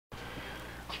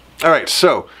All right,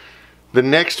 so the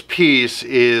next piece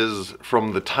is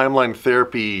from the timeline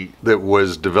therapy that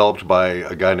was developed by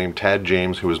a guy named Tad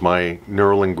James, who was my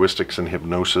neurolinguistics and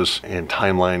hypnosis and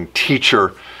timeline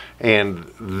teacher. And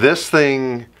this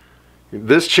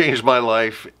changed my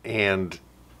life, and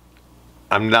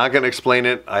I'm not going to explain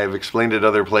it. I have explained it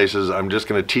other places. I'm just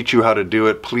going to teach you how to do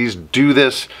it. Please do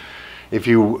this. If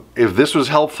this was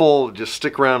helpful, just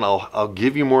stick around. I'll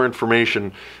give you more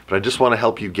information, but I just want to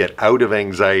help you get out of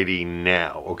anxiety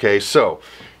now. Okay, so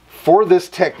for this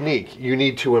technique, you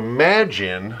need to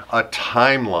imagine a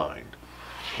timeline.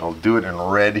 I'll do it in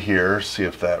red here, see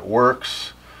if that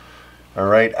works. All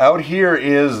right, out here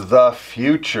is the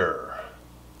future.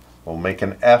 We'll make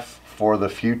an F for the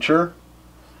future.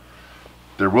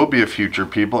 There will be a future,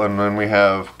 people, and then we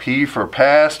have P for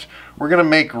past. We're going to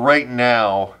make right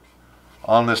now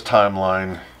on this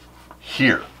timeline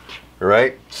here. All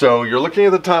right, so you're looking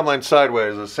at the timeline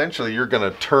sideways. Essentially, you're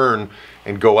going to turn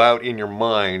and go out in your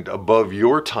mind above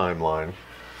your timeline.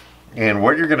 And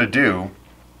what you're going to do,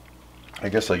 I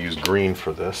guess I'll use green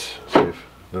for this, see if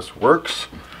this works.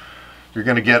 You're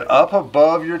going to get up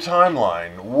above your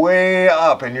timeline, way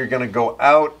up, and you're going to go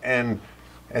out and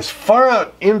as far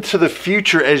out into the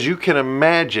future as you can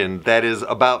imagine. That is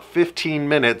about 15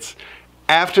 minutes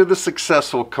after the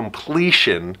successful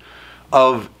completion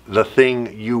of the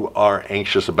thing you are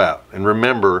anxious about. And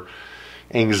remember,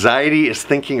 anxiety is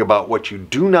thinking about what you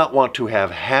do not want to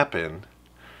have happen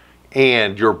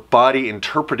and your body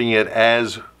interpreting it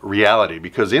as reality,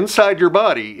 because inside your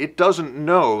body it doesn't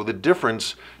know the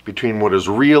difference between what is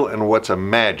real and what's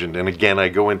imagined. And again, I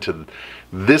go into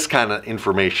this kind of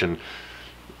information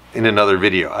in another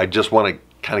video. I just want to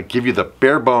kind of give you the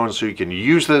bare bones so you can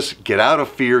use this, get out of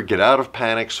fear, get out of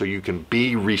panic, so you can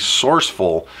be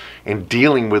resourceful in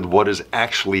dealing with what is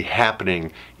actually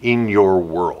happening in your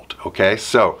world. Okay,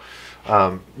 so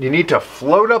you need to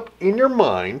float up in your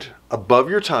mind above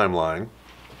your timeline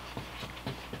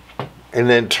and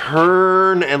then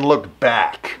turn and look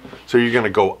back. So you're going to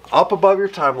go up above your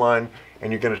timeline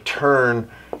and you're going to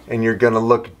turn and you're going to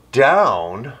look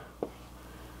down.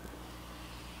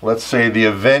 Let's say the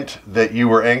event that you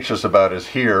were anxious about is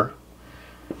here.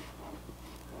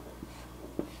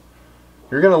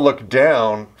 You're going to look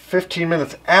down 15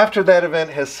 minutes after that event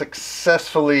has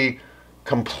successfully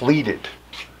completed.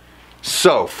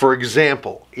 So, for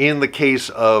example, in the case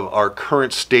of our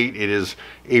current state, it is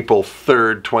April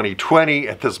 3rd, 2020.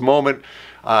 At this moment,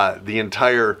 the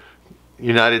entire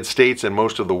United States and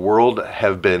most of the world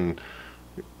have been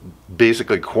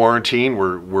basically quarantined.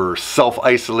 We're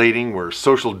self-isolating, we're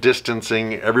social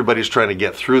distancing, everybody's trying to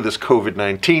get through this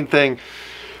COVID-19 thing.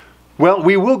 Well,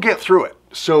 we will get through it.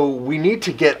 So we need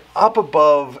to get up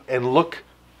above and look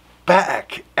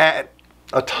back at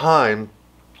a time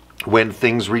when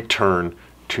things return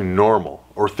to normal,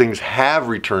 or things have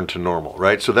returned to normal,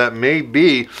 right? So that may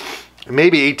be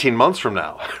maybe 18 months from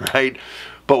now, right?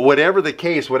 But whatever the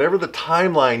case, whatever the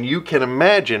timeline you can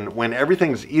imagine, when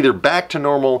everything's either back to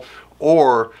normal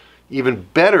or even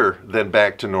better than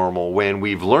back to normal, when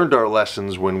we've learned our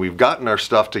lessons, when we've gotten our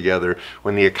stuff together,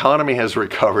 when the economy has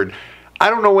recovered. I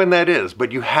don't know when that is,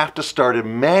 but you have to start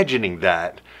imagining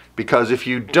that, because if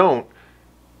you don't,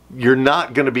 you're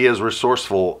not going to be as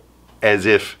resourceful as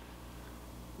if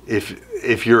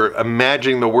you're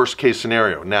imagining the worst case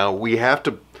scenario. Now, we have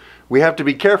to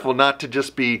be careful not to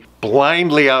just be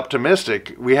blindly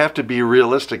optimistic. We have to be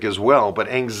realistic as well. But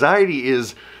anxiety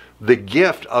is the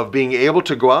gift of being able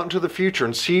to go out into the future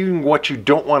and seeing what you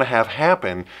don't want to have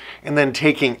happen, and then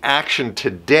taking action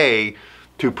today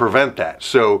to prevent that.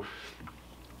 So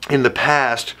in the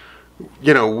past,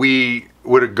 you know, we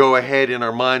would go ahead in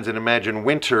our minds and imagine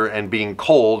winter and being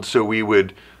cold, so we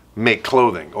would make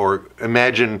clothing, or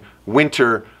imagine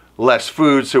winter, less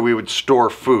food, so we would store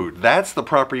food. That's the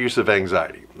proper use of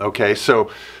anxiety. Okay,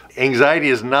 so anxiety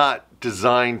is not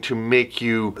designed to make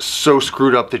you so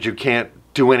screwed up that you can't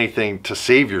do anything to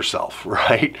save yourself,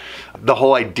 right? The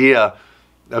whole idea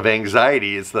of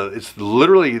anxiety is it's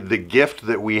literally the gift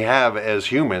that we have as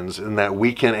humans, in that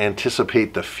we can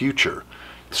anticipate the future.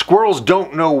 Squirrels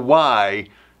don't know why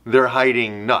they're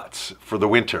hiding nuts for the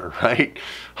winter, right?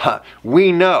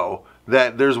 We know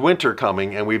that there's winter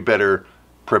coming and we better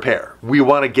prepare. We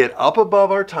want to get up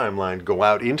above our timeline, go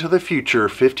out into the future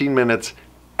 15 minutes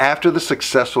after the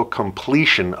successful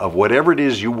completion of whatever it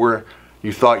is you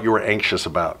thought you were anxious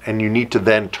about. And you need to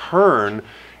then turn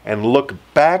and look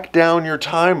back down your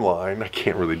timeline. I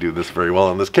can't really do this very well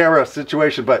on this camera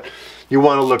situation, but you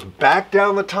want to look back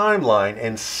down the timeline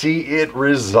and see it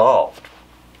resolved.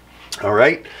 All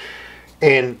right?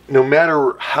 And no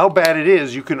matter how bad it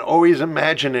is, you can always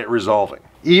imagine it resolving.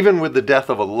 Even with the death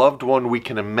of a loved one, we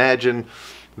can imagine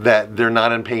that they're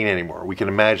not in pain anymore. We can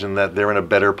imagine that they're in a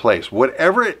better place.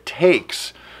 Whatever it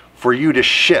takes for you to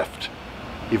shift,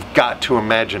 you've got to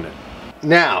imagine it.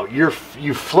 Now, you've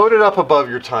floated up above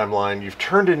your timeline, you've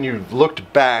turned and you've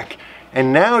looked back,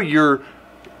 and now you're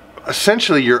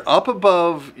up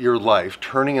above your life,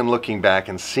 turning and looking back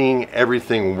and seeing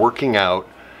everything working out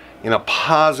in a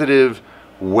positive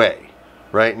way.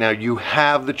 Right now, you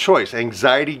have the choice.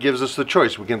 Anxiety gives us the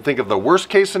choice. We can think of the worst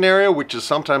case scenario, which is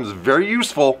sometimes very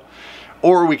useful,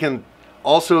 or we can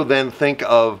also then think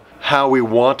of how we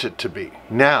want it to be.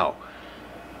 Now,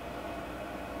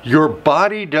 your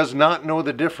body does not know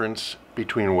the difference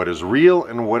between what is real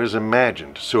and what is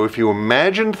imagined. So if you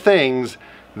imagine things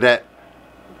that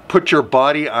put your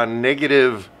body on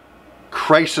negative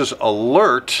crisis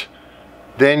alert,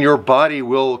 then your body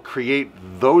will create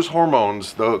those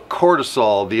hormones, the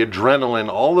cortisol, the adrenaline,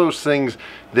 all those things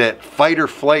that fight or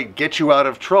flight get you out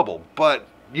of trouble. But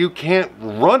you can't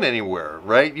run anywhere,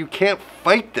 right? You can't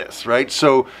fight this, right?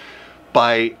 So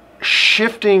by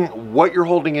shifting what you're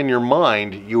holding in your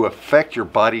mind, you affect your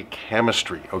body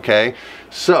chemistry, okay?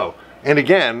 So, and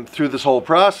again, through this whole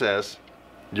process,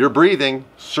 you're breathing,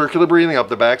 circular breathing up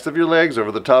the backs of your legs,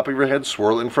 over the top of your head,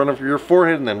 swirl in front of your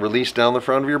forehead, and then release down the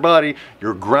front of your body.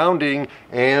 You're grounding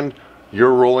and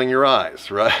you're rolling your eyes,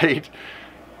 right?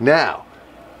 Now,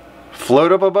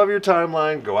 float up above your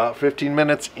timeline, go out 15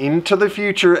 minutes into the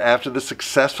future after the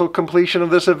successful completion of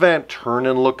this event, turn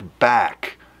and look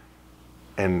back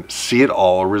and see it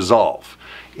all resolve.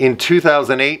 In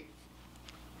 2008,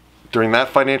 during that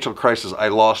financial crisis, I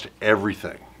lost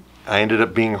everything. I ended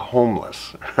up being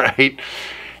homeless, right?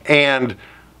 And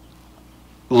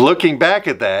looking back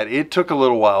at that, it took a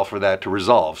little while for that to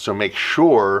resolve. So make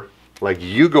sure, like,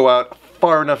 you go out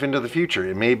far enough into the future.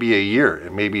 It may be a year,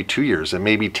 it may be 2 years, it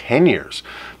may be 10 years.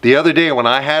 The other day when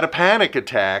I had a panic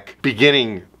attack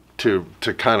beginning to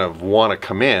kind of want to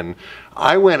come in,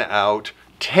 I went out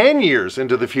 10 years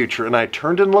into the future and I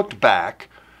turned and looked back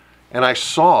and I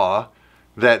saw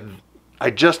that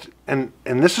and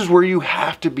this is where you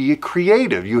have to be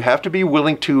creative. You have to be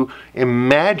willing to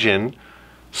imagine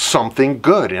something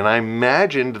good. And I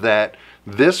imagined that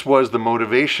this was the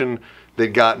motivation that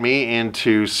got me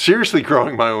into seriously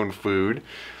growing my own food,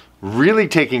 really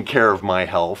taking care of my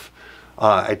health.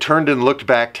 I turned and looked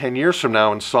back 10 years from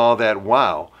now and saw that,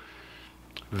 wow,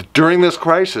 during this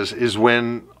crisis is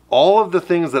when all of the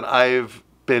things that I've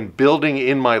been building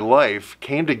in my life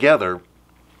came together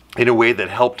in a way that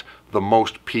helped the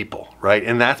most people, right?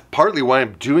 And that's partly why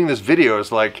I'm doing this video. Is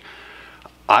like,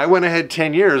 I went ahead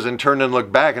 10 years and turned and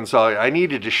looked back and saw I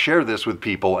needed to share this with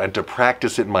people and to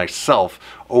practice it myself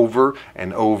over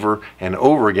and over and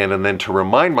over again, and then to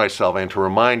remind myself and to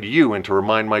remind you and to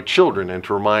remind my children and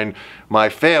to remind my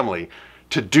family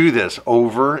to do this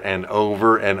over and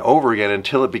over and over again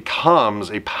until it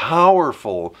becomes a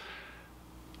powerful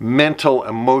mental,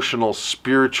 emotional,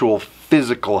 spiritual,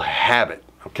 physical habit.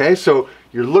 Okay, so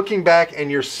you're looking back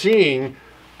and you're seeing,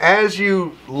 as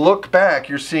you look back,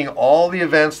 you're seeing all the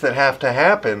events that have to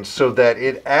happen so that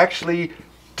it actually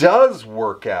does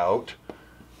work out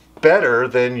better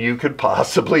than you could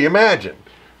possibly imagine.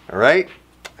 All right?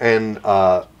 And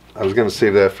I was going to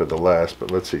save that for the last,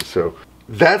 but let's see. So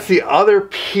that's the other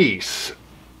piece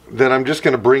that I'm just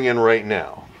going to bring in right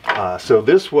now. So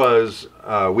this was,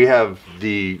 we have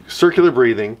the circular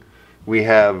breathing, we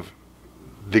have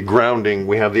the grounding,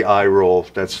 we have the eye roll.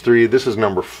 That's 3. This is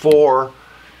number 4.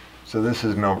 So this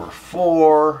is number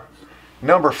 4.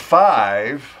 Number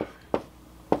 5,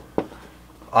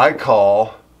 I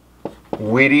call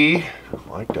witty.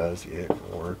 Why does it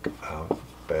work out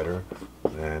better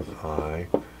than I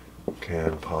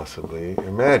can possibly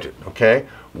imagine? Okay,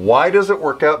 why does it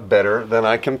work out better than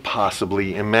I can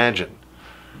possibly imagine?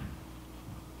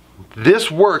 This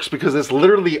works because it's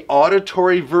literally the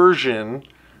auditory version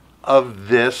of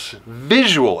this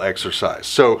visual exercise.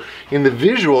 So in the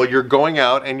visual, you're going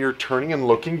out and you're turning and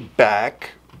looking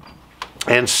back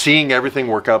and seeing everything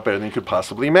work out better than you could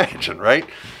possibly imagine, right?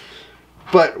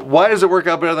 But why does it work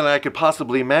out better than I could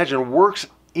possibly imagine? Works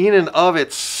in and of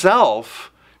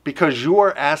itself because you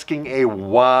are asking a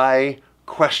why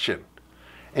question.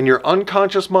 And your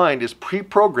unconscious mind is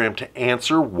pre-programmed to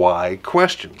answer why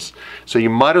questions. So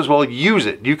you might as well use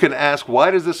it. You can ask,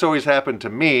 why does this always happen to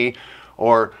me?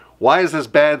 Or why is this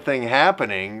bad thing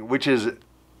happening? Which is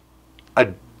a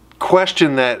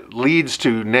question that leads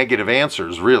to negative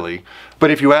answers, really.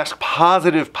 But if you ask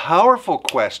positive, powerful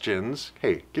questions,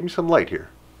 hey, give me some light here,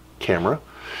 camera.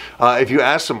 If you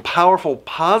ask some powerful,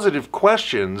 positive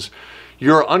questions,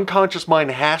 your unconscious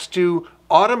mind has to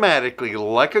automatically,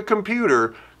 like a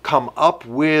computer, come up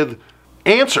with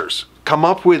answers, come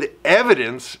up with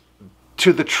evidence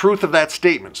to the truth of that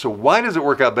statement. So why does it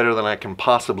work out better than I can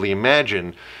possibly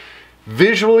imagine?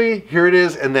 Visually, here it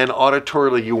is, and then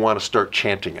auditorily, you want to start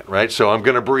chanting it, right? So I'm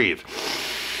going to breathe.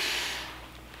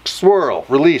 Swirl,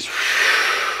 release,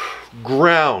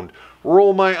 ground,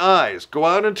 roll my eyes, go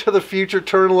out into the future,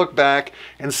 turn and look back,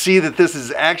 and see that this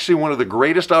is actually one of the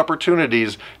greatest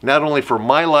opportunities, not only for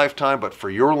my lifetime, but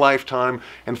for your lifetime,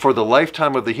 and for the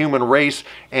lifetime of the human race,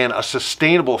 and a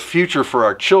sustainable future for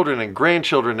our children and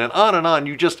grandchildren, and on and on.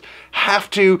 You just have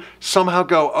to somehow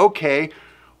go, okay,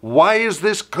 why is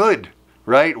this good,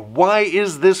 right? Why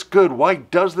is this good? Why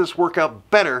does this work out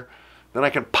better than I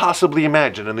can possibly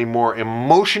imagine? And the more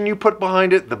emotion you put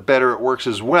behind it, the better it works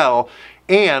as well.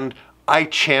 And I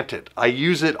chant it. I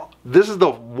use it. This is the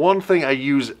one thing I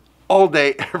use all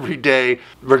day, every day,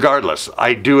 regardless.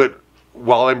 I do it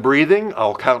while I'm breathing.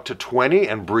 I'll count to 20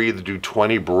 and breathe, do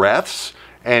 20 breaths.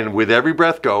 And with every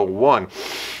breath go, 1,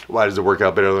 why does it work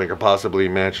out better than I can possibly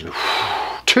imagine?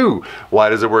 2, why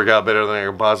does it work out better than I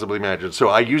can possibly imagine? So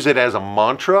I use it as a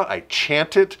mantra. I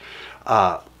chant it.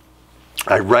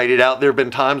 I write it out. There have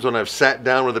been times when I've sat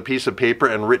down with a piece of paper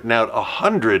and written out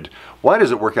 100. Why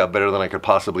does it work out better than I could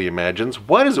possibly imagine?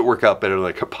 Why does it work out better than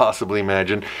I could possibly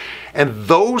imagine? And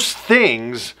those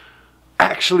things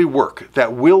actually work.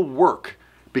 That will work,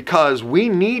 because we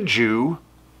need you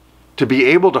to be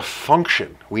able to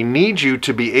function. We need you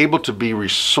to be able to be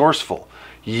resourceful.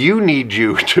 You need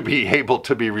you to be able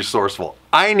to be resourceful.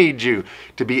 I need you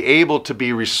to be able to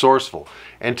be resourceful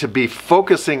and to be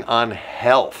focusing on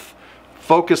health,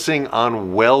 focusing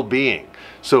on well-being.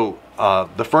 So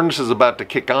the furnace is about to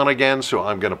kick on again, so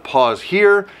I'm going to pause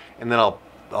here, and then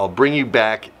I'll bring you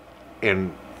back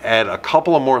and add a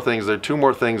couple of more things. There are 2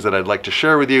 more things that I'd like to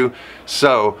share with you.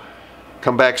 So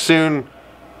come back soon,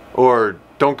 or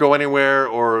don't go anywhere,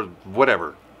 or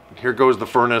whatever. Here goes the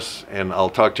furnace, and I'll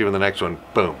talk to you in the next one.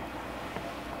 Boom.